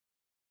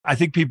I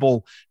think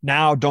people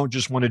now don't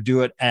just want to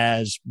do it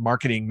as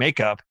marketing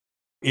makeup.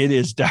 It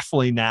is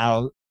definitely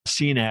now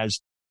seen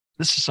as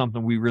this is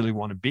something we really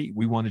want to be.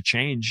 We want to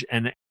change.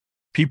 And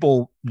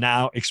people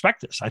now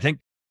expect this. I think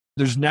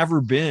there's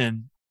never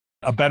been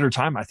a better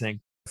time, I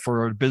think,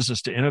 for a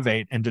business to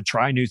innovate and to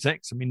try new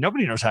things. I mean,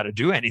 nobody knows how to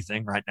do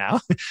anything right now.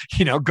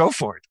 Go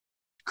for it.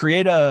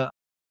 Create a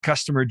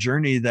customer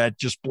journey that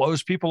just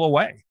blows people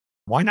away.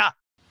 Why not?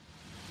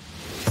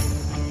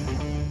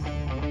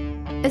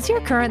 Is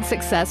your current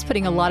success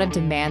putting a lot of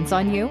demands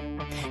on you?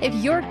 If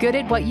you're good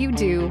at what you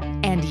do,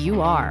 and you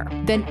are,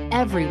 then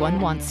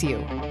everyone wants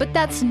you. But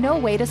that's no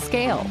way to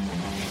scale.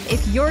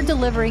 If you're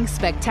delivering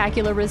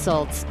spectacular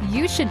results,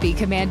 you should be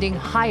commanding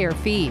higher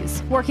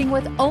fees, working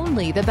with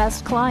only the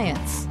best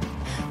clients.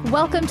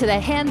 Welcome to the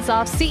Hands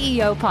Off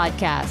CEO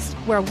podcast,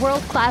 where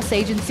world-class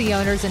agency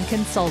owners and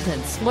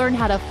consultants learn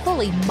how to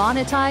fully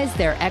monetize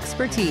their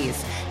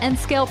expertise and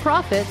scale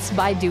profits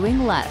by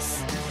doing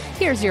less.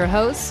 Here's your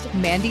host,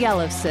 Mandy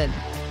Ellefson.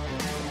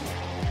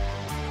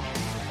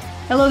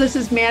 Hello, this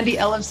is Mandy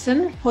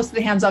Ellefson, host of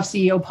the Hands Off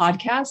CEO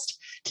podcast.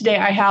 Today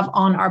I have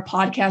on our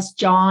podcast,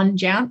 John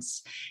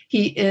Jantsch.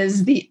 He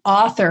is the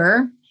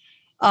author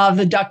of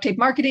The Duct Tape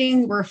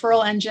Marketing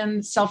Referral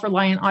Engine,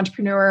 Self-Reliant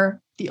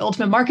Entrepreneur, The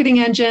Ultimate Marketing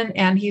Engine,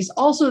 and he's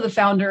also the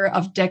founder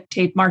of Duct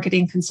Tape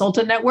Marketing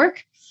Consultant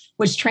Network,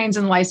 which trains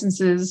and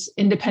licenses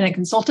independent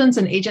consultants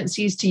and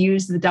agencies to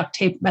use the duct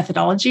tape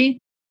methodology.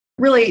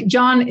 Really,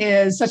 John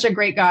is such a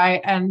great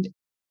guy, and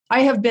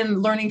I have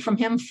been learning from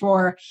him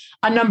for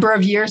a number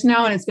of years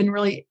now, and it's been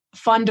really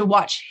fun to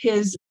watch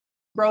his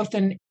growth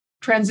and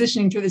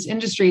transitioning through this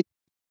industry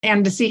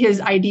and to see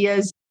his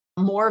ideas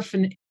morph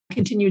and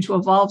continue to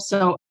evolve.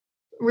 So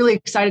really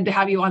excited to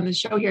have you on the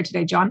show here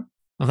today, John.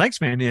 Well, thanks,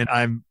 Mandy. And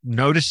I'm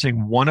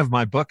noticing one of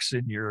my books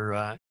in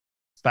your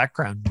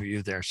background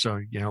review there.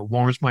 So,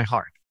 warms my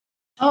heart.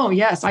 Oh,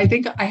 yes. I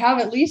think I have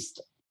at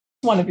least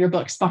one of your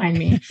books behind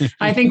me.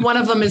 I think one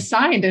of them is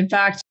signed. In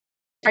fact,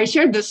 I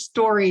shared this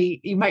story,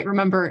 you might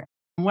remember,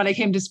 when I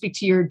came to speak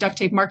to your duct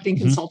tape marketing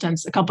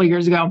consultants a couple of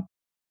years ago.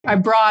 I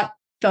brought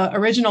the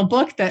original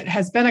book that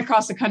has been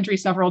across the country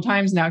several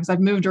times now because I've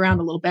moved around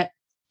a little bit.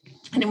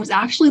 And it was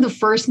actually the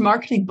first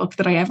marketing book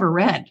that I ever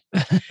read.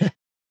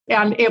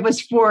 And it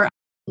was for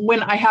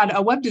when I had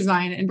a web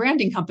design and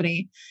branding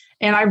company,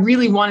 and I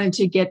really wanted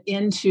to get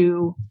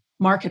into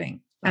marketing.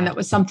 And that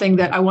was something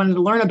that I wanted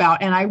to learn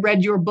about. And I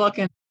read your book,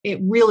 and it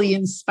really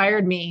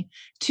inspired me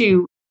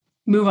to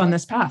move on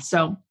this path.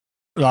 So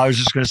I was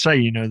just going to say,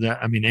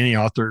 any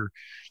author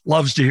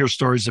loves to hear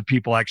stories of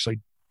people actually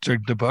took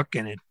the book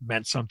and it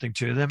meant something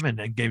to them and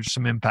it gave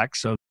some impact.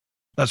 So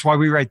that's why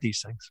we write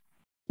these things.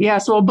 Yeah.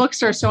 So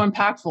books are so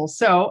impactful.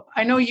 So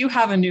I know you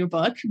have a new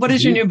book. What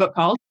is your new book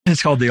called?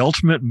 It's called The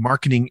Ultimate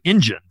Marketing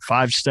Engine,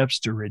 5 Steps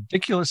to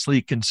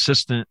Ridiculously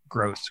Consistent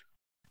Growth.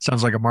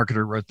 Sounds like a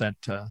marketer wrote that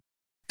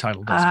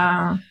title,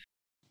 doesn't it?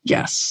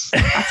 Yes.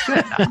 That's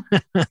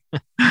good.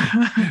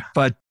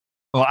 But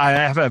I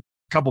have a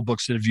couple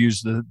books that have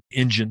used the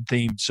engine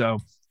theme. So,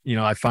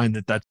 I find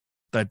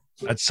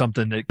that's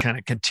something that kind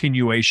of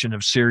continuation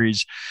of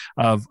series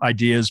of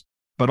ideas.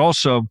 But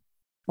also,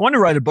 I want to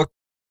write a book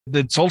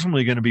that's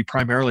ultimately going to be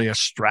primarily a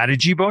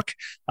strategy book.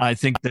 I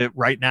think that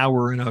right now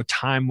we're in a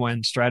time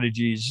when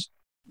strategy's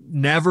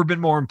never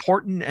been more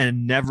important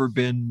and never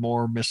been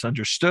more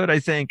misunderstood, I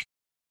think.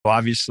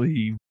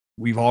 Obviously,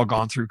 we've all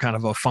gone through kind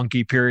of a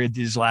funky period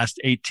these last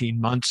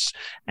 18 months.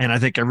 And I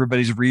think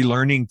everybody's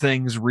relearning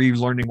things,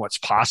 relearning what's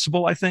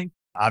possible, I think.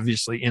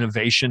 Obviously,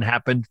 innovation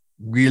happened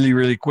really,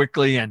 really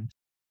quickly. And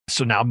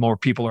so now more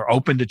people are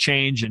open to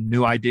change and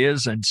new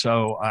ideas. And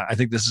so I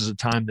think this is a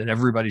time that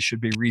everybody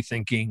should be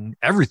rethinking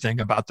everything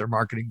about their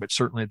marketing, but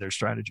certainly their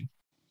strategy.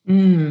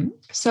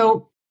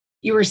 So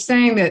you were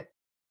saying that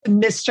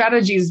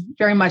strategy is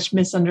very much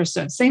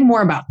misunderstood. Say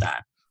more about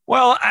that.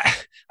 Well,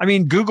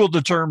 Google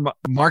the term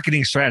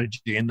marketing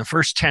strategy, and the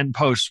first 10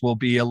 posts will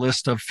be a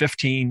list of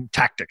 15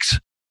 tactics.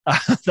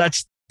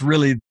 That's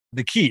really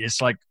the key.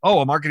 It's like,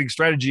 a marketing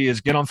strategy is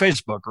get on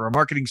Facebook, or a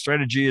marketing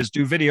strategy is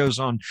do videos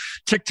on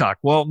TikTok.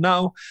 Well,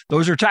 no,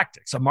 those are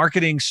tactics. A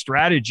marketing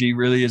strategy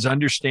really is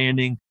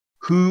understanding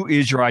who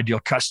is your ideal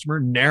customer,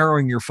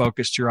 narrowing your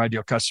focus to your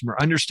ideal customer,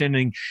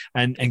 understanding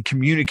and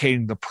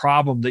communicating the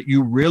problem that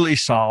you really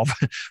solve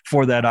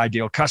for that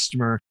ideal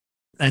customer,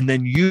 and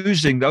then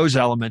using those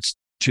elements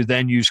to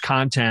then use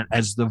content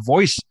as the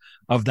voice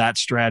of that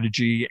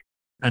strategy,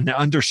 and to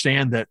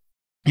understand that,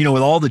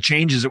 with all the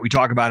changes that we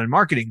talk about in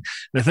marketing,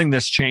 the thing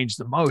that's changed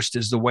the most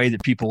is the way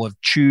that people have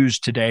choose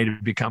today to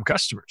become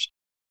customers.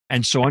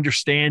 And so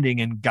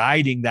understanding and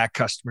guiding that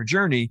customer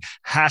journey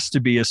has to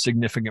be a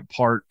significant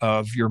part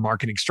of your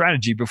marketing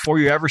strategy before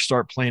you ever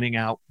start planning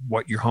out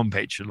what your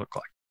homepage should look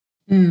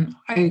like.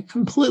 I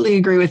completely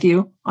agree with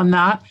you on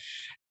that.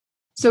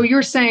 So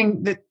you're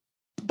saying that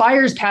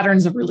buyers'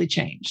 patterns have really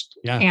changed,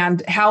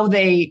 and how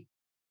they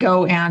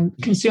go and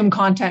consume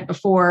content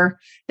before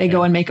they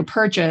go and make a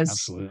purchase.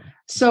 Absolutely.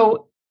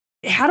 So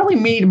how do we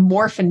need to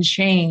morph and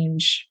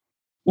change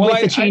with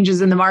the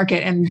changes in the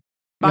market and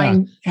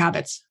buying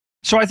habits?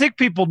 So I think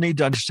people need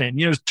to understand,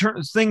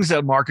 things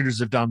that marketers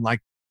have done,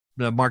 like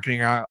the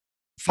marketing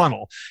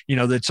funnel,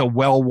 that's a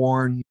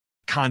well-worn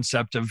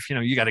concept of,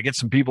 you got to get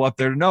some people up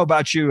there to know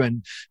about you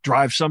and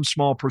drive some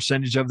small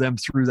percentage of them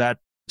through that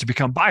to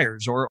become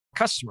buyers or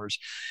customers.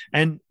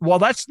 And while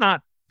that's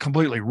not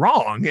completely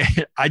wrong,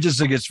 I just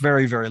think it's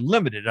very, very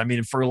limited. I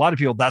mean, for a lot of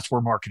people, that's where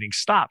marketing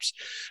stops.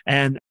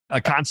 And a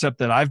concept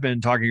that I've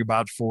been talking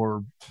about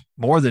for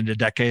more than a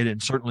decade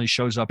and certainly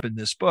shows up in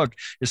this book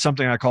is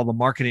something I call the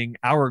marketing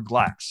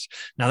hourglass.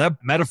 Now, that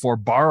metaphor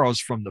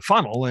borrows from the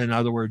funnel. In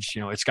other words,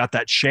 it's got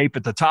that shape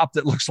at the top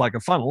that looks like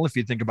a funnel if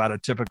you think about a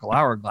typical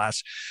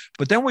hourglass.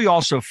 But then we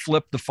also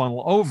flip the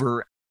funnel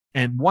over.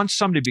 And once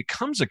somebody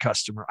becomes a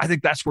customer, I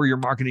think that's where your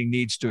marketing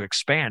needs to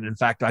expand. In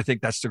fact, I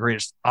think that's the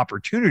greatest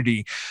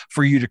opportunity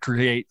for you to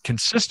create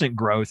consistent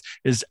growth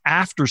is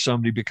after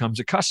somebody becomes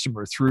a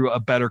customer, through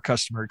a better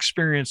customer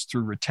experience,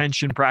 through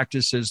retention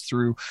practices,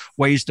 through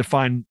ways to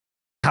find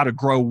how to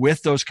grow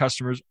with those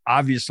customers.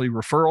 Obviously,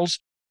 referrals,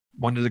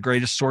 one of the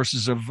greatest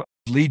sources of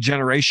lead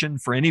generation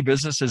for any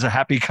business is a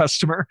happy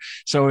customer.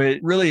 So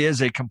it really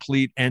is a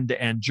complete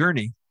end-to-end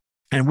journey.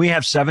 And we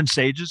have 7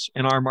 stages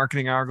in our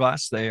marketing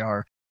hourglass. They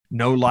are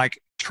know, like,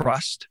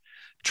 trust,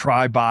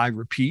 try, buy,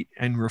 repeat,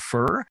 and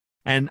refer.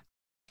 And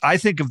I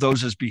think of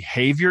those as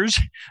behaviors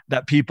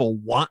that people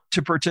want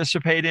to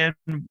participate in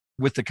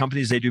with the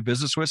companies they do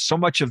business with. So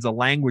much of the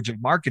language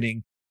of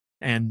marketing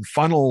and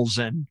funnels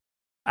and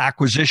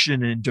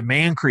acquisition and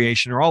demand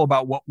creation are all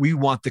about what we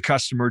want the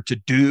customer to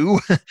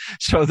do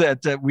so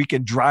that we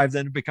can drive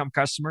them to become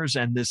customers.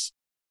 And this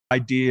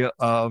idea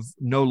of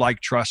know,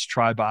 like, trust,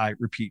 try, buy,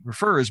 repeat,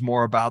 refer is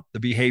more about the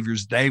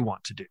behaviors they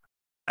want to do.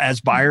 As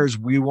buyers,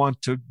 we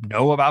want to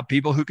know about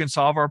people who can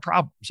solve our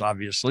problems,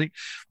 obviously.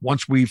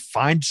 Once we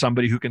find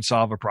somebody who can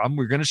solve a problem,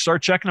 we're going to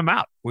start checking them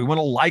out. We want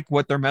to like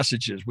what their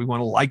message is. We want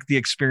to like the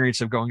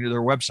experience of going to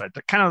their website.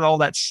 That kind of all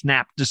that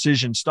snap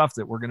decision stuff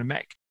that we're going to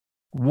make.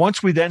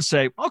 Once we then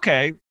say,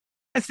 okay,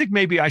 I think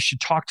maybe I should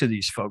talk to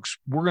these folks,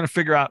 we're going to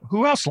figure out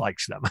who else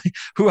likes them.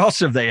 Who else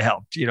have they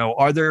helped?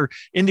 Are there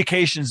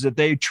indications that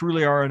they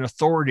truly are an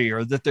authority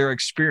or that they're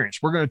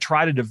experienced? We're going to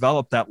try to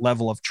develop that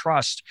level of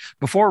trust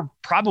before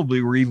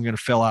probably we're even going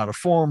to fill out a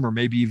form or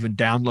maybe even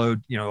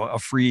download, a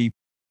free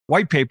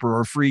white paper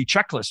or a free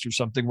checklist or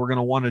something. We're going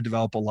to want to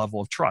develop a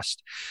level of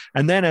trust.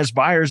 And then as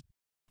buyers,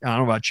 I don't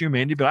know about you,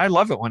 Mandy, but I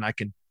love it when I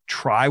can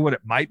try what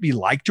it might be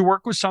like to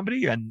work with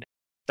somebody. And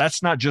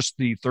that's not just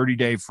the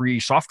 30-day free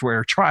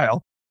software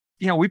trial.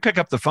 We pick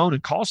up the phone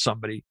and call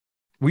somebody.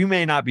 We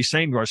may not be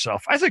saying to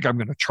ourselves, I think I'm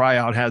going to try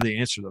out how they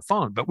answer the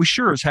phone, but we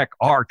sure as heck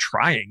are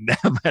trying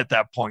them at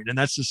that point. And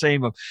that's the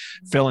same of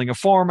filling a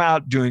form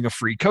out, doing a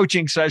free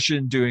coaching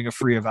session, doing a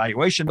free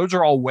evaluation. Those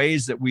are all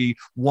ways that we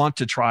want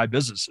to try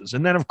businesses.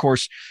 And then, of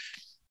course,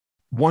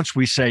 once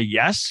we say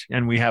yes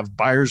and we have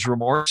buyer's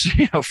remorse,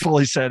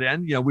 fully set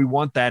in, we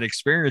want that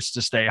experience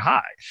to stay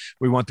high.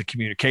 We want the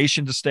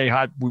communication to stay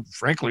high.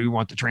 Frankly, we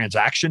want the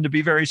transaction to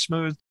be very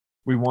smooth.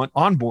 We want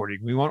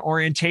onboarding. We want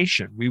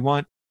orientation. We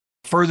want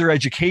further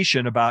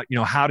education about,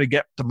 how to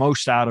get the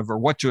most out of or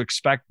what to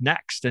expect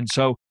next. And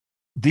so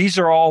these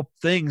are all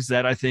things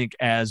that I think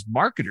as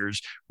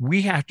marketers,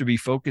 we have to be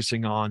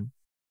focusing on.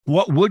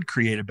 What would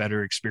create a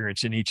better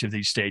experience in each of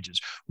these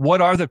stages?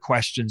 What are the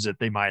questions that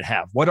they might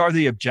have? What are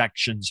the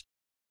objections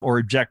or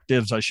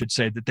objectives, I should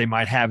say, that they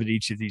might have at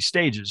each of these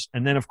stages?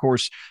 And then, of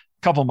course,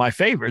 a couple of my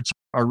favorites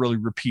are really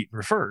repeat and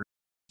refer.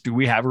 Do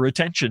we have a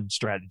retention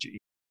strategy?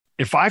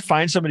 If I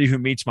find somebody who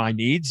meets my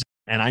needs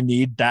and I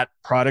need that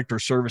product or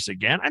service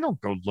again, I don't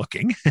go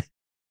looking.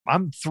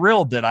 I'm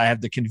thrilled that I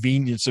have the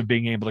convenience of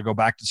being able to go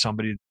back to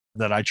somebody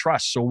that I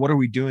trust. So what are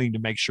we doing to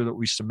make sure that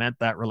we cement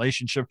that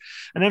relationship?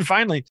 And then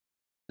finally,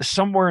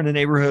 somewhere in the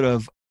neighborhood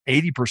of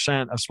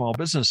 80% of small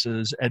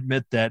businesses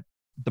admit that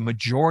the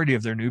majority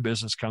of their new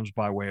business comes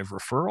by way of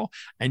referral,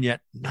 and yet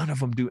none of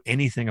them do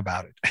anything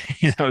about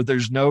it.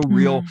 There's no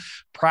real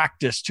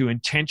practice to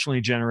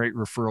intentionally generate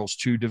referrals,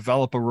 to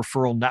develop a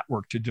referral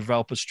network, to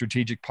develop a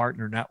strategic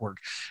partner network.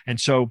 And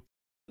so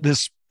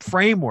this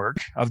framework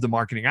of the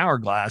marketing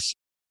hourglass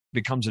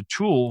becomes a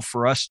tool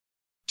for us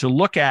to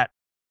look at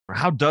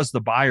how does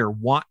the buyer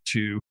want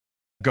to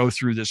go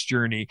through this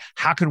journey?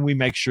 How can we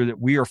make sure that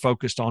we are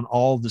focused on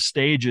all the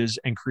stages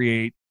and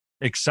create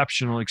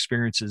exceptional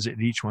experiences at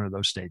each one of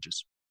those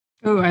stages?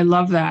 Oh, I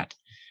love that.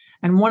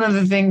 And one of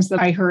the things that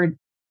I heard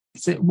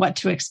is what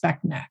to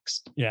expect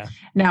next. Yeah.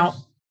 Now,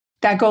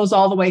 that goes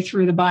all the way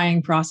through the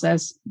buying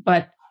process,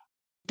 but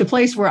the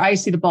place where I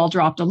see the ball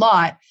dropped a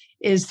lot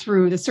is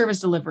through the service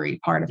delivery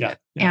part of it.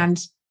 Yeah.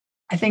 And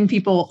I think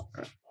people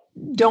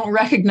don't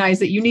recognize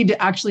that you need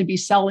to actually be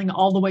selling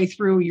all the way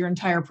through your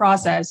entire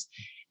process.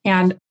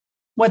 And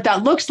what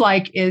that looks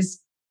like is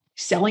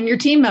selling your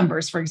team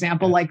members, for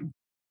example, like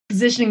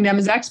positioning them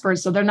as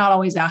experts so they're not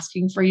always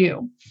asking for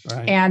you.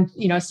 Right. And,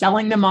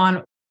 selling them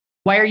on,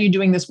 why are you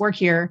doing this work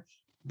here?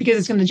 Because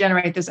it's going to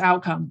generate this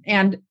outcome,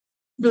 and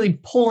really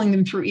pulling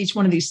them through each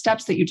one of these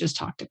steps that you just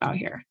talked about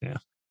here.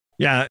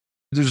 Yeah,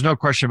 there's no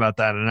question about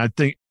that. And I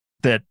think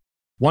that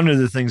one of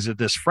the things that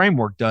this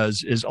framework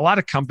does is a lot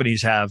of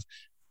companies have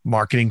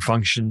marketing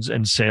functions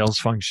and sales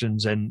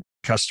functions and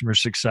customer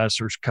success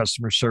or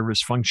customer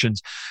service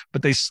functions,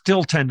 but they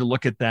still tend to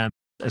look at them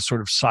as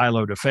sort of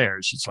siloed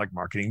affairs. It's like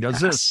marketing does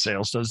this,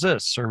 sales does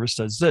this, service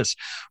does this.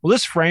 Well,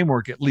 this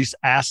framework at least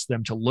asks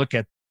them to look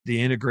at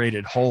the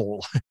integrated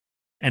whole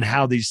and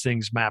how these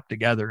things map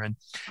together. And,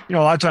 a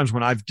lot of times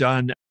when I've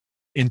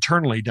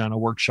internally done a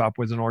workshop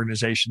with an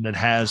organization that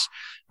has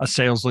a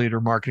sales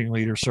leader, marketing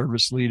leader,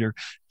 service leader,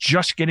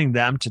 just getting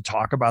them to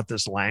talk about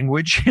this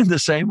language in the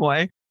same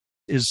way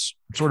is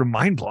sort of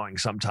mind-blowing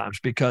sometimes,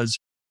 because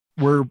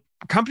where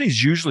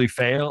companies usually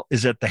fail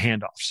is at the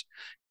handoffs.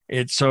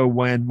 It's so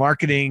when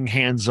marketing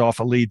hands off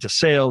a lead to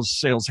sales,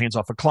 sales hands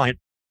off a client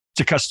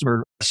to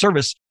customer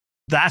service,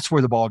 that's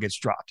where the ball gets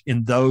dropped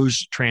in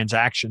those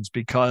transactions,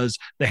 because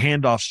the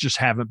handoffs just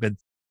haven't been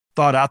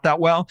thought out that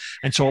well.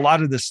 And so a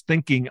lot of this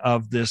thinking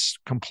of this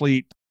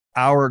complete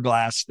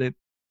hourglass that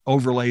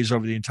overlays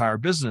over the entire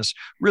business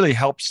really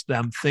helps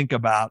them think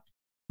about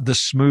the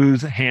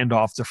smooth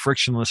handoff, the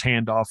frictionless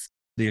handoff,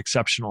 the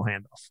exceptional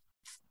handoff.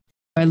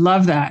 I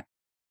love that.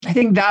 I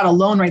think that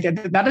alone right there,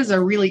 that is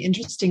a really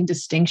interesting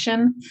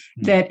distinction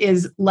that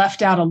is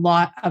left out a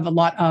lot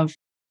of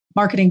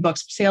marketing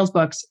books, sales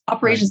books,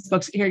 operations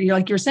books here.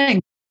 You're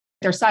saying,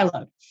 they're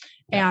siloed.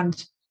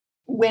 And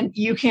when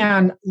you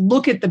can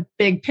look at the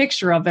big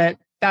picture of it,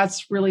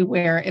 that's really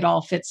where it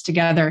all fits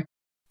together.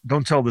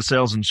 Don't tell the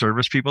sales and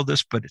service people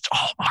this, but it's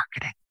all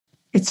marketing.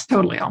 It's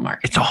totally all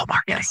marketing. It's all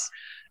marketing. Yes.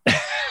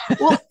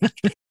 Well,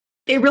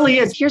 it really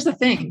is. Here's the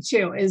thing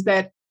too, is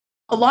that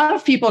a lot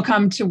of people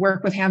come to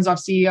work with Hands Off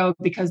CEO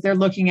because they're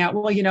looking at,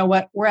 well, you know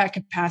what? We're at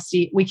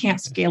capacity. We can't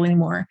scale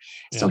anymore.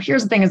 Yeah. So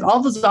here's the thing, is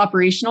all those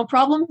operational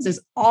problems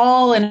is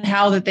all in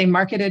how that they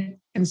marketed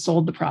and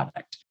sold the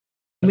product.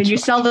 When you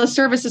sell the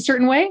service a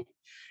certain way,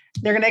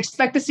 they're going to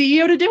expect the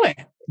CEO to do it.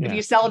 Yeah. If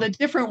you sell it a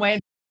different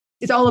way,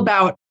 it's all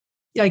about,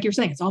 like you're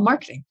saying, it's all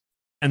marketing.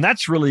 And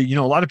that's really,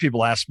 a lot of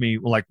people ask me,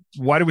 like,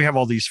 why do we have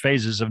all these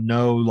phases of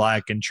know,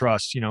 like, and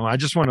trust? I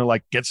just want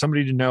to get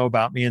somebody to know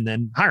about me and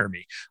then hire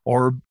me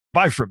or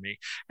buy from me.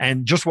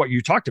 And just what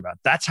you talked about,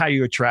 that's how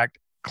you attract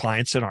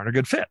clients that aren't a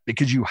good fit,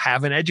 because you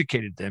haven't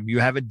educated them. You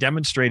haven't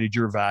demonstrated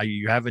your value.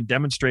 You haven't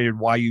demonstrated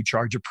why you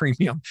charge a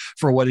premium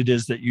for what it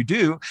is that you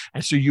do.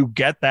 And so you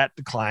get the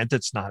client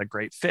that's not a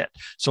great fit.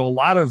 So a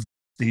lot of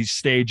these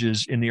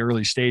stages in the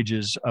early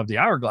stages of the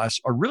hourglass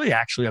are really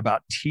actually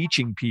about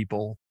teaching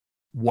people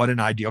what an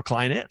ideal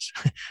client is.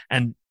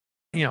 And,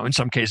 in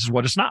some cases,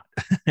 what it's not.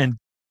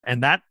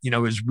 And that,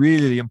 is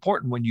really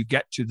important when you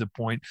get to the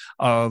point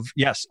of,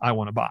 yes, I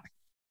want to buy.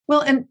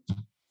 Well, and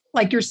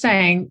like you're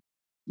saying,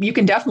 you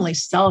can definitely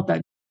sell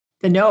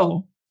the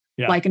no,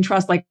 like and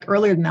trust, like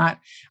earlier than that,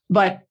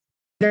 but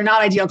they're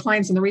not ideal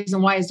clients. And the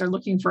reason why is they're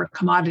looking for a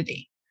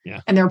commodity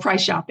and they're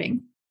price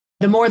shopping.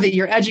 The more that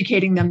you're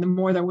educating them, the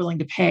more they're willing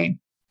to pay.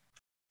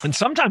 And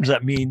sometimes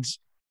that means,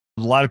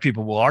 a lot of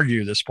people will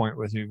argue this point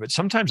with me, but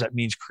sometimes that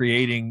means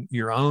creating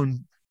your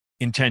own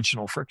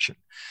intentional friction.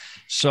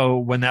 So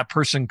when that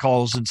person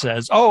calls and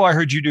says, oh, I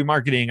heard you do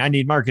marketing. I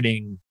need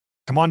marketing.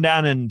 Come on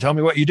down and tell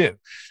me what you do.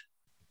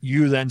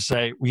 You then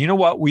say, well, you know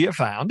what we have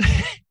found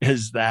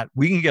is that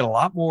we can get a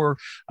lot more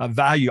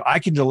value. I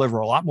can deliver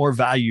a lot more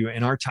value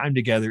in our time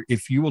together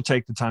if you will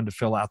take the time to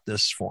fill out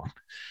this form.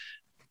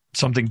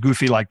 Something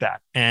goofy like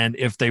that. And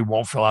if they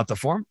won't fill out the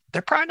form,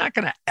 they're probably not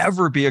going to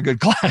ever be a good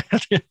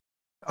client.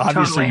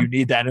 Obviously, you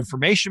need that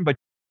information, but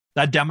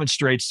that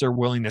demonstrates their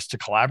willingness to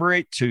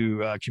collaborate,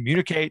 to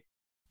communicate,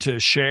 to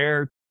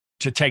share,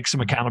 to take some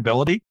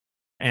accountability.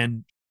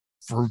 And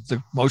for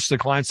most of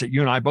the clients that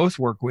you and I both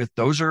work with,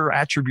 those are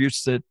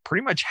attributes that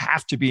pretty much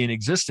have to be in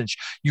existence.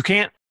 You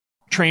can't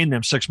train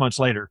them 6 months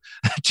later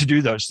to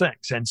do those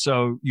things. And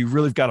so you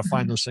really got to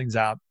find those things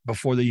out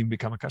before they even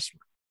become a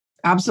customer.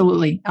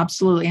 Absolutely.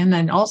 Absolutely. And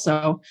then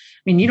also,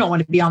 you don't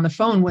want to be on the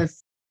phone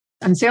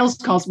on sales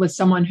calls with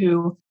someone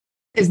who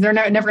they're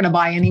never going to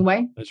buy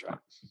anyway. That's right.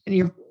 And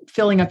you're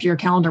filling up your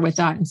calendar with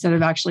that instead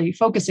of actually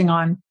focusing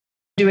on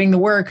doing the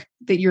work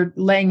that you're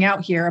laying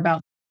out here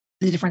about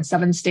the different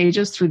 7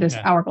 stages through this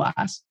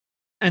hourglass.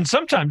 And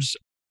sometimes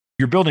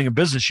you're building a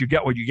business, you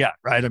get what you get,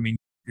 right?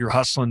 You're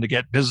hustling to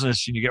get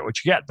business and you get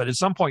what you get. But at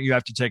some point you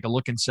have to take a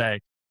look and say,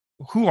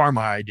 who are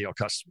my ideal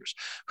customers?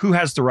 Who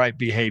has the right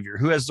behavior?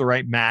 Who has the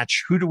right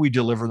match? Who do we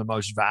deliver the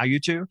most value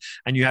to?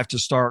 And you have to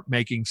start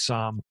making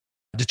some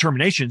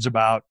determinations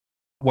about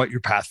what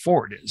your path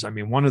forward is.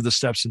 One of the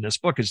steps in this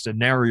book is to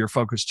narrow your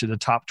focus to the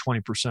top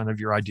 20% of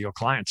your ideal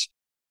clients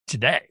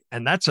today.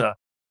 And that's a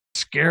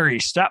scary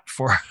step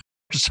for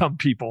some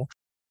people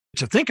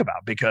to think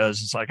about,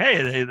 because it's like,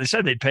 hey, they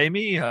said they'd pay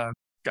me. I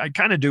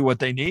kind of do what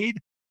they need.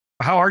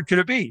 How hard could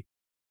it be?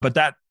 But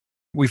that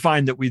we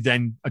find that we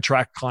then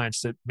attract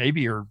clients that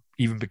maybe are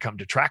even become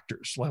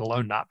detractors, let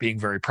alone not being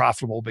very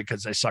profitable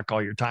because they suck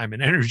all your time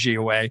and energy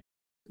away.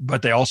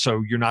 But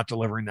you're not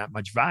delivering that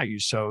much value.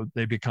 So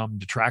they become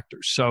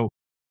detractors. So,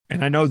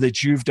 and I know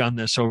that you've done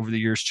this over the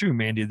years too,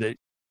 Mandy, that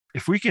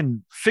if we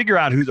can figure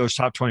out who those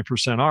top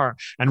 20% are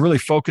and really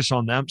focus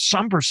on them,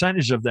 some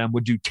percentage of them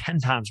would do 10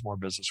 times more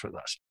business with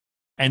us.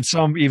 And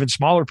some even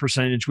smaller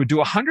percentage would do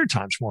 100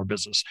 times more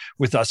business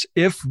with us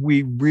if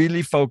we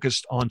really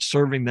focused on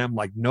serving them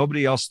like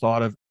nobody else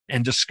thought of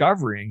and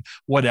discovering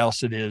what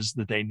else it is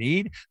that they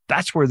need.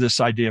 That's where this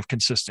idea of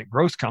consistent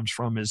growth comes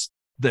from, is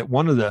that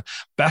one of the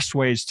best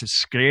ways to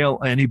scale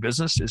any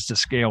business is to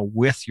scale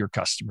with your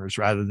customers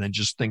rather than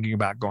just thinking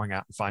about going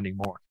out and finding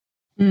more.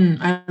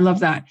 I love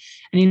that.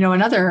 And,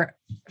 another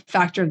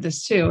factor of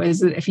this too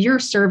is that if you're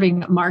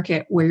serving a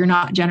market where you're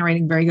not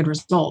generating very good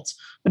results,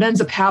 what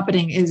ends up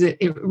happening is it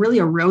really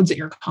erodes at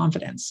your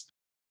confidence.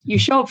 You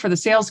show up for the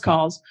sales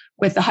calls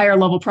with the higher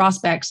level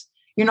prospects,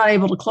 you're not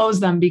able to close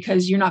them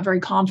because you're not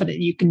very confident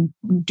you can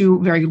do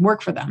very good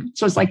work for them.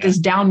 So it's like this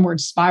downward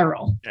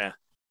spiral. Yeah.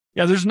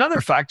 There's another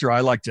factor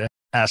I like to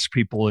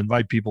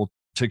invite people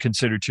to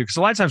consider too, because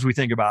a lot of times we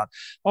think about,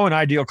 an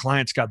ideal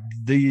client's got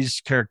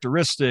these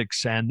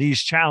characteristics and these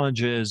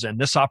challenges and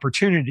this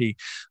opportunity.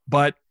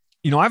 But,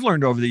 I've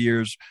learned over the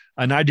years,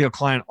 an ideal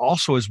client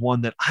also is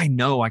one that I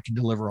know I can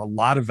deliver a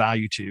lot of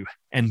value to,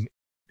 and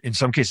in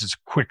some cases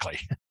quickly.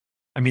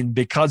 I mean,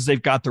 because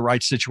they've got the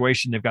right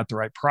situation, they've got the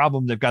right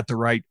problem, they've got the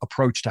right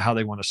approach to how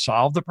they want to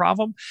solve the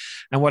problem.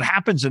 And what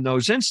happens in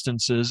those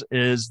instances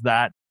is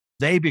that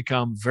they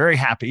become very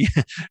happy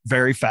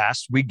very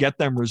fast. We get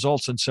them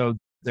results. And so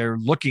they're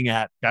looking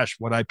at, gosh,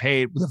 what I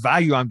paid, the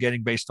value I'm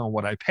getting based on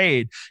what I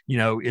paid,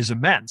 is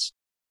immense.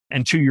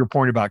 And to your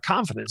point about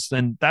confidence,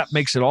 then that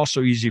makes it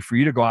also easy for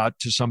you to go out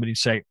to somebody and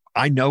say,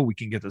 I know we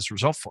can get this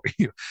result for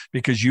you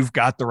because you've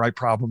got the right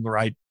problem, the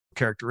right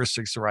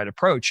characteristics, the right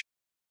approach.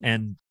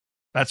 And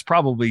that's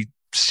probably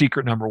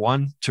secret number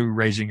one to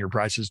raising your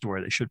prices to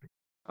where they should be.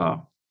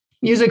 Oh,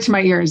 music to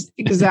my ears.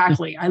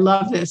 Exactly. I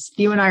love this.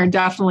 You and I are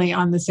definitely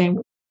on the same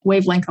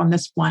wavelength on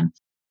this one.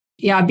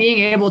 Yeah, being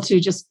able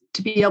to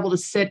be able to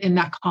sit in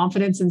that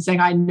confidence and saying,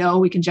 I know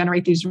we can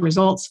generate these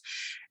results.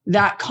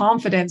 That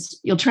confidence,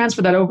 you'll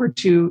transfer that over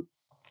to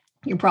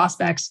your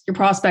prospects. Your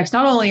prospects,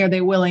 not only are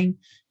they willing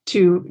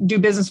to do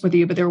business with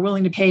you, but they're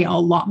willing to pay a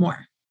lot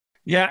more.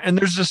 Yeah. And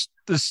there's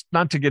this,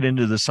 not to get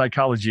into the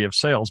psychology of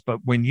sales, but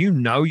when you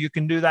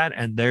can do that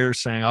and they're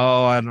saying,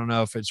 I don't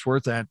know if it's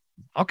worth that.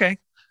 Okay.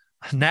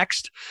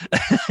 Next,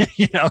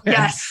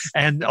 Yes.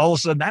 And all of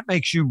a sudden that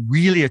makes you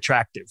really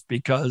attractive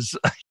because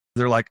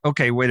they're like,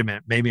 okay, wait a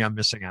minute, maybe I'm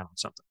missing out on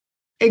something.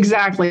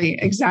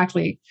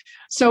 Exactly.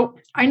 So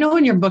I know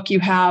in your book, you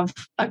have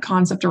a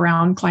concept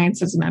around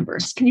clients as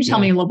members. Can you tell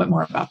me a little bit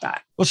more about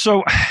that? Well,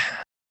 so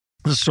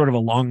this is sort of a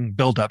long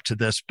build up to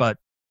this, but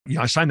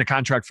I signed the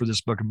contract for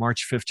this book on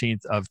March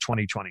 15th of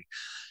 2020.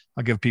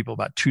 I'll give people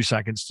about 2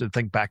 seconds to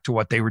think back to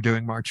what they were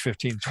doing March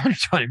 15th,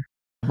 2020.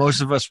 Most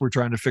of us were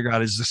trying to figure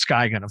out, is the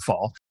sky going to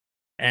fall?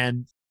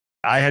 And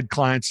I had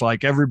clients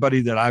like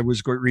everybody that I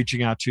was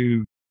reaching out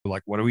to,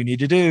 like, what do we need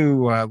to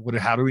do?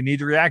 How do we need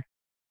to react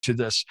to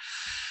this?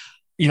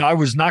 I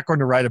was not going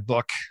to write a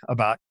book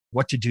about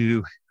what to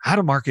do, how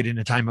to market in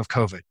a time of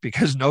COVID,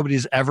 because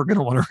nobody's ever going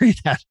to want to read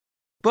that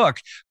book.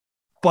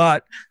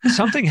 But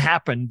something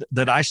happened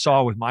that I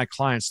saw with my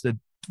clients that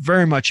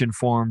very much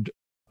informed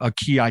a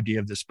key idea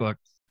of this book.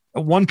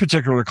 One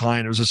particular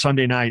client, it was a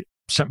Sunday night,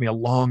 sent me a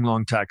long,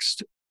 long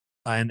text.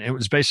 And it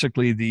was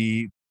basically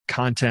the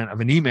content of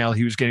an email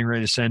he was getting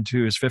ready to send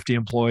to his 50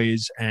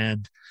 employees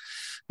and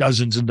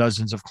dozens and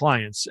dozens of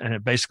clients. And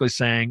it basically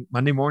saying,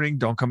 Monday morning,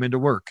 don't come into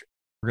work.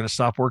 We're going to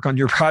stop work on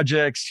your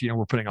projects.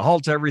 We're putting a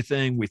halt to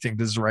everything. We think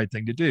this is the right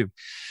thing to do.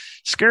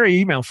 Scary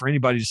email for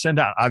anybody to send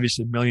out.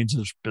 Obviously, millions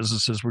of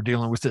businesses were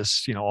dealing with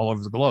this, all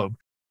over the globe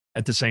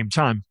at the same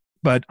time.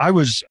 But I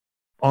was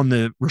on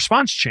the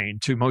response chain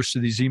to most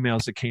of these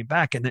emails that came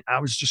back. And I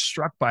was just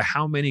struck by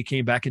how many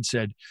came back and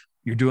said,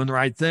 you're doing the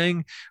right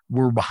thing.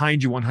 We're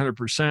behind you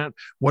 100%.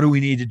 What do we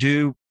need to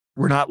do?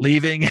 We're not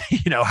leaving.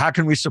 How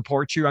can we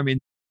support you? I mean,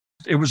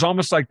 it was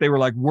almost like they were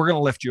like, we're going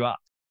to lift you up.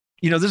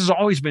 This has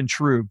always been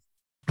true,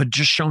 but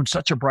just shown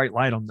such a bright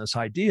light on this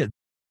idea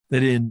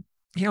that in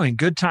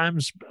good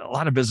times, a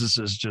lot of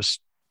businesses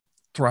just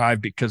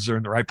thrive because they're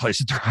in the right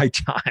place at the right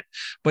time.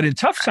 But in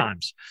tough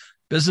times,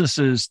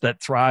 businesses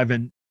that thrive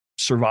and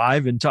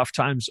survive in tough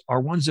times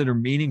are ones that are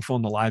meaningful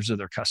in the lives of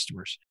their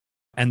customers.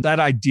 And that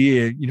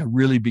idea,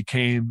 really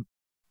became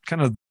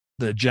kind of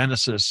the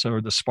genesis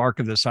or the spark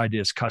of this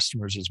idea as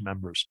customers as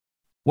members.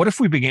 What if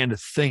we began to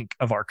think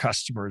of our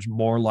customers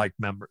more like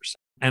members?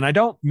 And I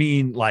don't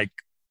mean like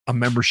a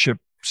membership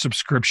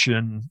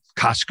subscription,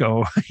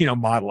 Costco,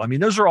 model. I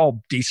mean, those are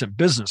all decent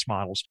business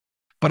models,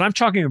 but I'm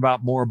talking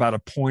about more about a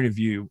point of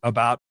view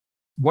about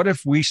what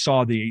if we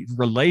saw the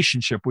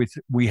relationship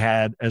we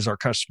had as our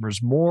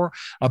customers more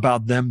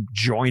about them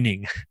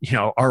joining,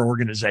 our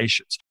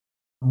organizations,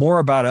 more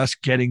about us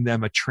getting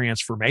them a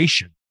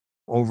transformation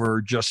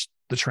over just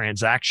the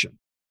transaction,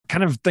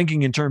 kind of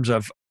thinking in terms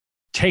of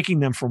taking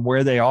them from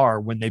where they are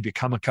when they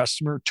become a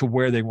customer to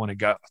where they want to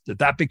go,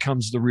 that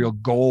becomes the real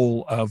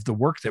goal of the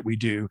work that we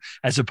do,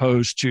 as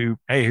opposed to,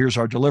 hey, here's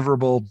our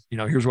deliverable,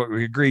 here's what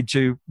we agreed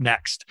to,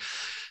 next.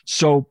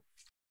 So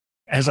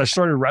as I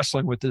started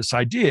wrestling with this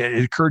idea,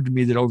 it occurred to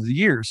me that over the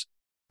years,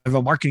 have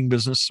a marketing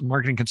business,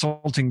 marketing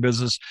consulting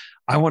business.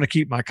 I want to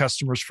keep my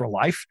customers for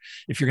life.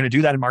 If you're going to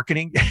do that in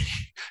marketing,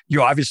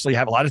 you obviously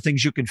have a lot of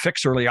things you can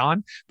fix early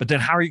on, but then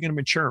how are you going to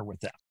mature with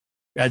them?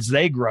 As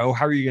they grow,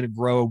 how are you going to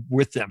grow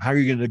with them? How are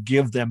you going to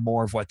give them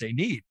more of what they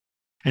need?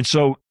 And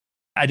so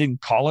I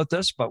didn't call it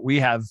this, but we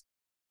have,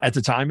 at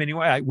the time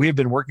anyway, we have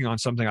been working on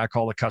something I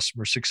call the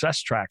customer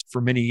success track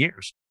for many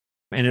years.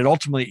 And it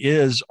ultimately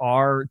is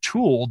our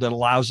tool that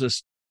allows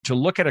us to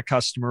look at a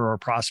customer or a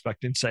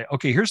prospect and say,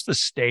 okay, here's the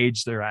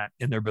stage they're at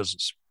in their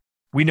business.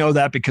 We know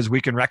that because we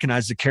can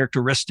recognize the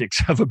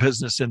characteristics of a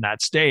business in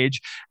that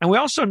stage. And we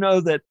also know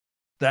that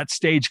that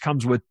stage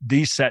comes with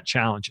these set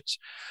challenges.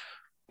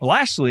 Well,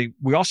 lastly,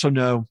 we also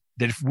know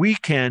that if we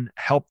can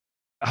help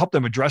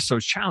them address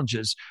those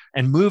challenges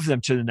and move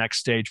them to the next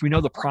stage, we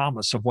know the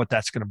promise of what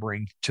that's going to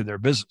bring to their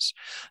business.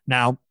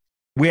 Now,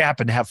 we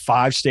happen to have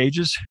 5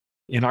 stages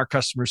in our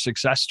customer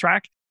success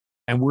track.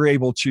 And we're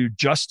able to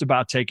just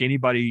about take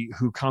anybody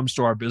who comes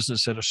to our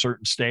business at a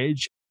certain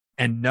stage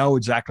and know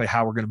exactly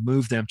how we're going to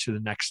move them to the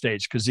next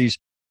stage. Because these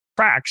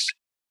tracks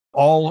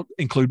all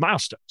include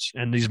milestones.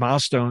 And these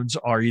milestones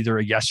are either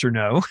a yes or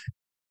no.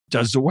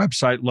 Does the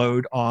website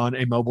load on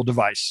a mobile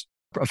device,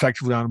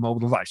 effectively on a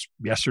mobile device?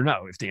 Yes or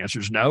no. If the answer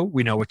is no,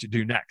 we know what to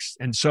do next.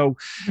 And so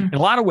in a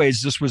lot of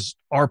ways, this was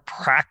our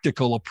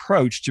practical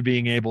approach to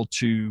being able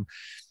to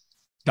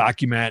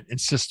document and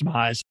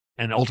systemize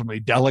and ultimately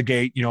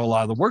delegate, a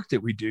lot of the work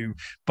that we do.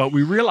 But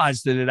we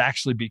realized that it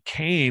actually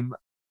became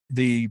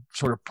the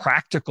sort of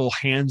practical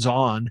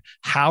hands-on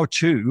how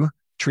to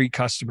treat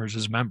customers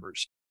as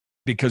members,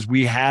 because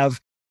we have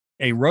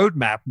a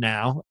roadmap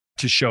now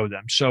to show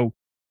them. So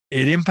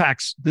it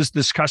impacts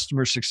this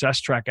customer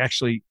success track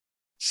actually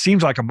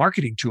seems like a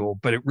marketing tool,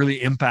 but it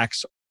really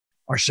impacts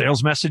our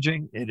sales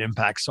messaging. It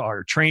impacts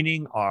our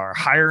training, our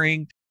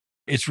hiring.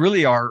 It's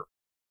really our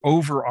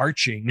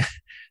overarching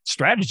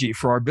strategy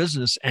for our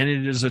business. And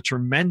it is a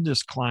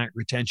tremendous client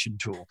retention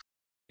tool.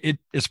 It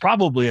is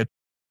probably a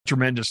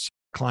tremendous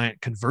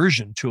client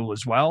conversion tool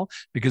as well,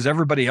 because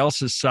everybody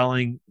else is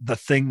selling the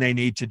thing they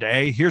need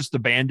today. Here's the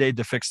Band-Aid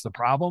to fix the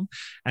problem.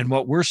 And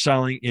what we're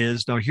selling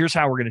is, no, here's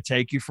how we're going to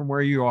take you from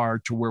where you are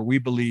to where we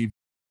believe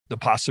the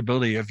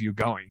possibility of you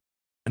going.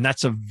 And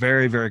that's a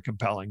very, very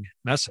compelling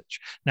message.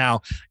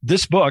 Now,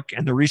 this book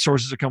and the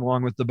resources that come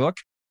along with the book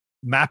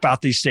map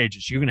out these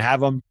stages. You can have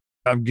them.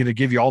 I'm going to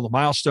give you all the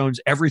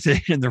milestones,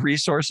 everything in the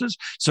resources.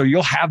 So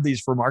you'll have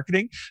these for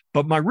marketing.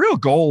 But my real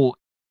goal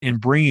in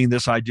bringing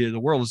this idea to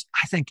the world is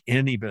I think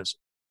any business,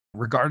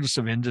 regardless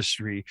of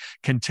industry,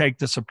 can take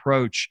this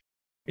approach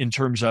in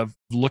terms of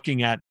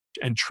looking at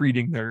and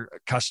treating their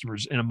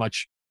customers in a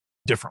much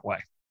different way.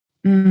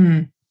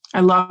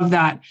 I love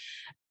that.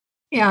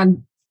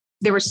 And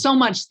there was so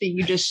much that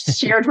you just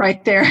shared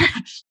right there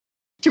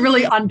to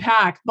really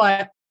unpack.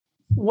 But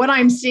what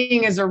I'm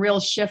seeing is a real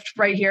shift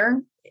right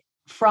here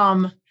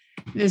from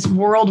this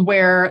world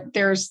where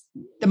there's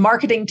the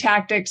marketing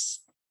tactics,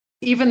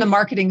 even the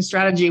marketing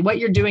strategy. What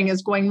you're doing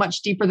is going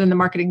much deeper than the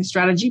marketing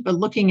strategy, but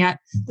looking at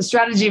the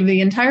strategy of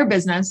the entire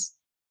business.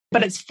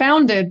 But it's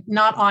founded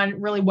not on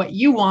really what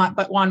you want,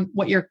 but on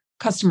what your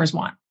customers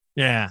want.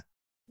 Yeah,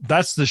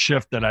 that's the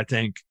shift that I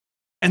think.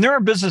 And there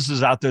are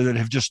businesses out there that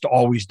have just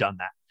always done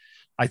that,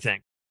 I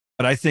think.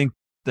 But I think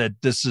that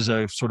this is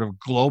a sort of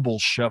global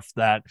shift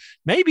that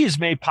maybe is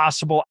made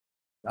possible.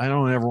 I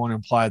don't ever want to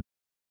imply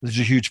there's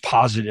a huge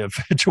positive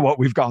to what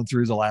we've gone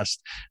through the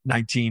last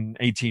 19,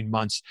 18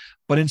 months.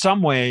 But in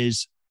some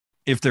ways,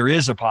 if there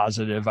is a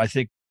positive, I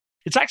think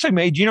it's actually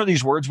made,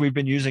 these words we've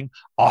been using,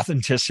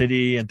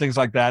 authenticity and things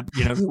like that,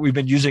 we've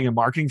been using in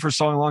marketing for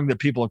so long that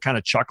people have kind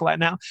of chuckle at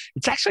now.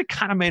 It's actually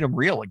kind of made them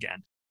real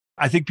again.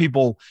 I think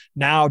people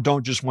now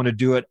don't just want to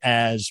do it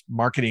as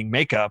marketing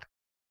makeup.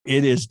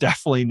 It is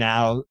definitely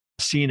now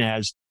seen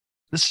as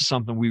this is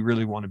something we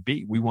really want to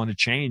be. We want to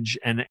change.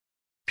 And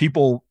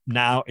people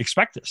now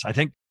expect this. I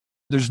think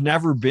there's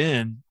never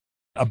been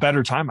a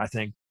better time, I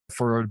think,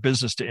 for a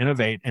business to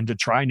innovate and to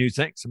try new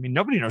things. I mean,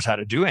 nobody knows how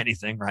to do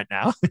anything right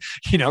now.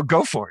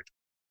 Go for it.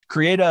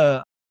 Create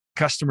a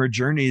customer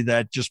journey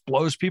that just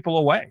blows people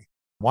away.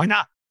 Why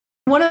not?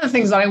 One of the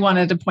things that I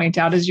wanted to point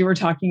out is you were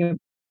talking about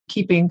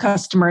keeping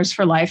customers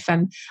for life.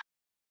 And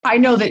I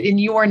know that in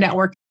your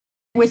network,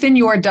 within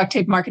your Duct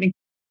Tape Marketing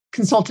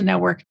Consultant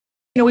Network,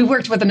 we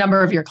worked with a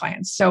number of your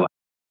clients. So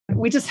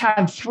we just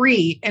had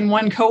 3 in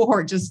one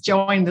cohort just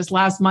joined this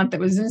last month. It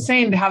was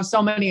insane to have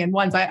so many in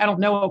once. I don't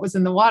know what was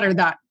in the water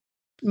that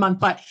month,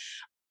 but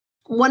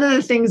one of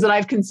the things that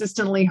I've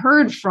consistently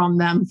heard from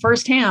them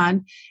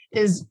firsthand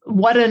is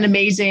what an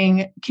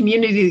amazing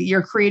community that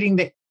you're creating,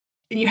 that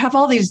and you have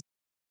all these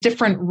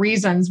different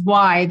reasons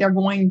why they're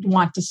going to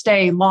want to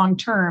stay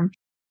long-term,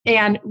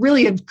 and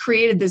really have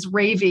created this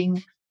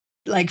raving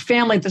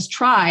family, this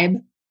tribe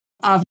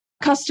of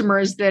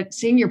customers that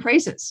sing your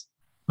praises.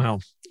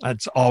 Well,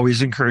 that's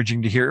always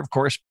encouraging to hear, of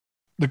course.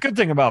 The good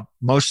thing about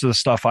most of the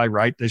stuff I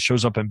write that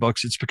shows up in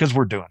books, it's because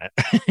we're doing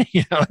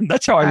it. And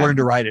that's how I learned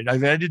to write it. I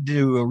did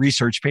do a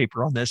research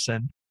paper on this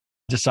and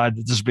decided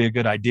that this would be a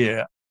good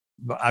idea.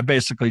 I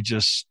basically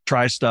just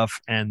try stuff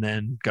and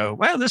then go,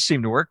 well, this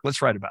seemed to work.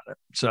 Let's write about it.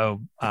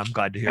 So I'm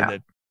glad to hear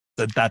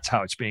that's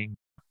how it's being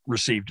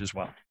received as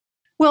well.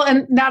 Well,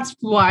 and that's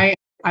why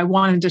I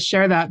wanted to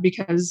share that,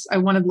 because I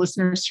wanted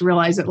listeners to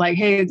realize that, like,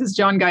 hey, this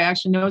John guy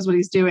actually knows what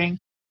he's doing.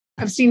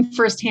 I've seen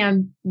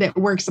firsthand that it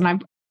works, and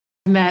I've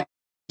met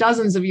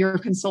dozens of your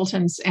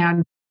consultants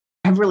and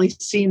I've really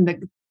seen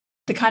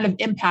the kind of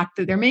impact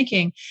that they're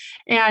making.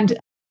 And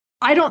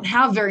I don't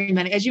have very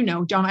many, as you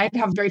know, John, I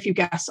have very few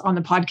guests on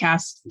the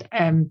podcast.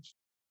 I'm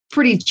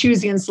pretty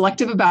choosy and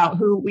selective about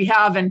who we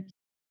have. And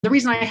the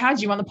reason I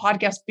had you on the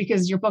podcast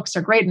because your books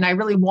are great. And I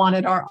really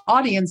wanted our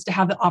audience to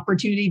have the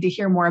opportunity to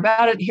hear more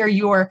about it, hear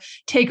your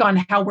take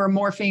on how we're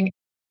morphing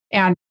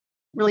and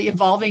really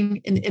evolving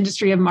in the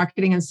industry of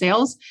marketing and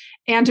sales,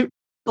 and to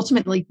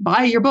ultimately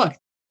buy your book,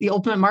 The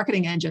Ultimate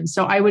Marketing Engine.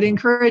 So I would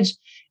encourage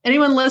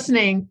anyone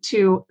listening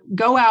to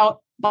go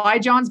out, buy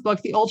John's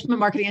book, The Ultimate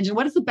Marketing Engine.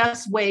 What is the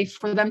best way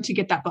for them to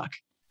get that book?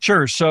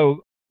 Sure.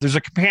 So there's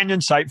a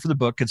companion site for the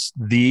book. It's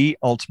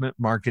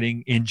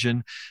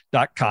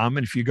theultimatemarketingengine.com.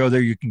 And if you go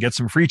there, you can get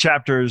some free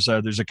chapters.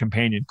 There's a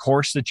companion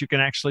course that you can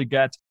actually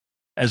get,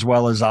 as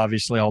well as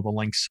obviously all the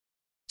links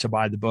to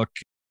buy the book.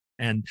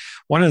 And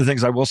one of the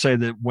things I will say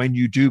that when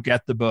you do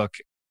get the book,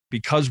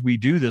 because we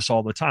do this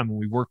all the time when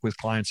we work with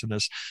clients in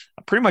this,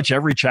 pretty much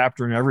every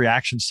chapter and every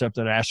action step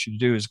that I ask you to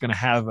do is going to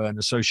have an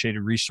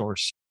associated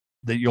resource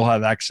that you'll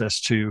have access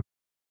to,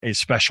 a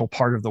special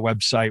part of the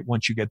website.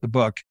 Once you get the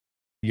book,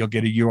 you'll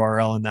get a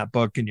URL in that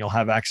book and you'll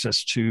have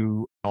access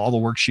to all the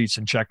worksheets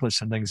and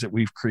checklists and things that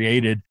we've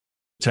created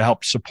to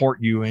help support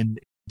you in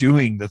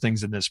doing the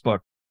things in this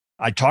book.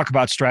 I talk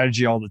about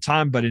strategy all the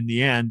time, but in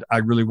the end, I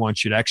really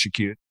want you to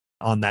execute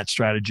on that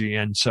strategy.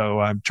 And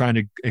so I'm trying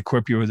to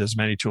equip you with as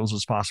many tools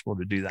as possible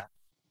to do that.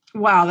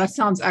 Wow, that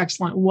sounds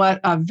excellent. What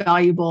a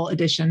valuable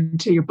addition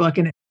to your book.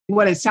 And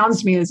what it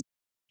sounds to me is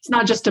it's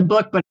not just a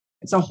book, but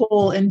it's a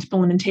whole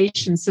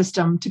implementation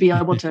system to be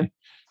able to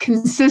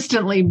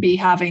consistently be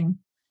having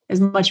as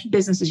much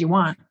business as you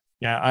want.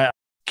 Yeah, I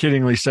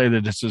kiddingly say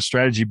that it's a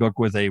strategy book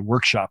with a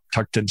workshop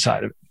tucked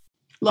inside of it.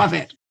 Love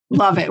it.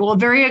 Love it. Well,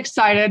 very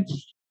excited.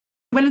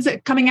 When is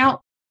it coming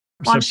out?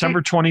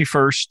 September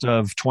 21st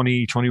of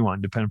 2021,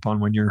 depending upon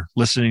when you're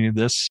listening to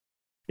this.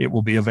 It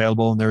will be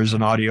available. And there is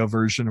an audio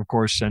version, of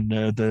course, and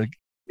the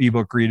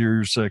ebook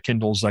readers,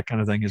 Kindles, that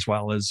kind of thing, as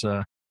well as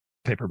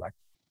paperback.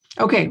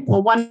 Okay.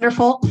 Well,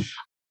 wonderful.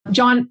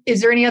 John,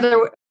 is there any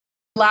other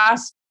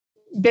last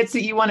bits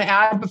that you want to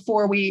add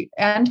before we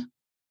end?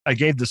 I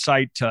gave the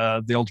site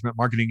The Ultimate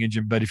Marketing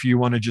Engine, but if you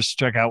want to just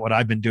check out what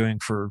I've been doing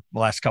for the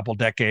last couple of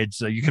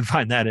decades, you can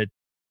find that at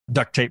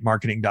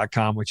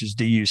ducttapemarketing.com, which is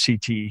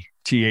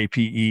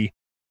DUCTTAPE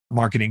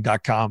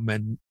marketing.com.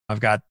 And I've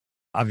got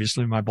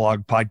obviously my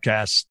blog,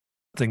 podcast,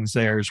 things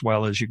there, as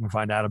well as you can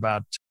find out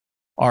about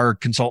our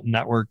consultant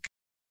network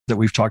that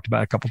we've talked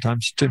about a couple of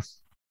times too.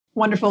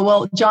 Wonderful.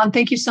 Well, John,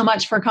 thank you so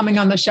much for coming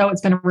on the show.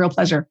 It's been a real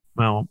pleasure.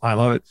 Well, I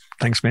love it.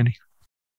 Thanks, Mandy.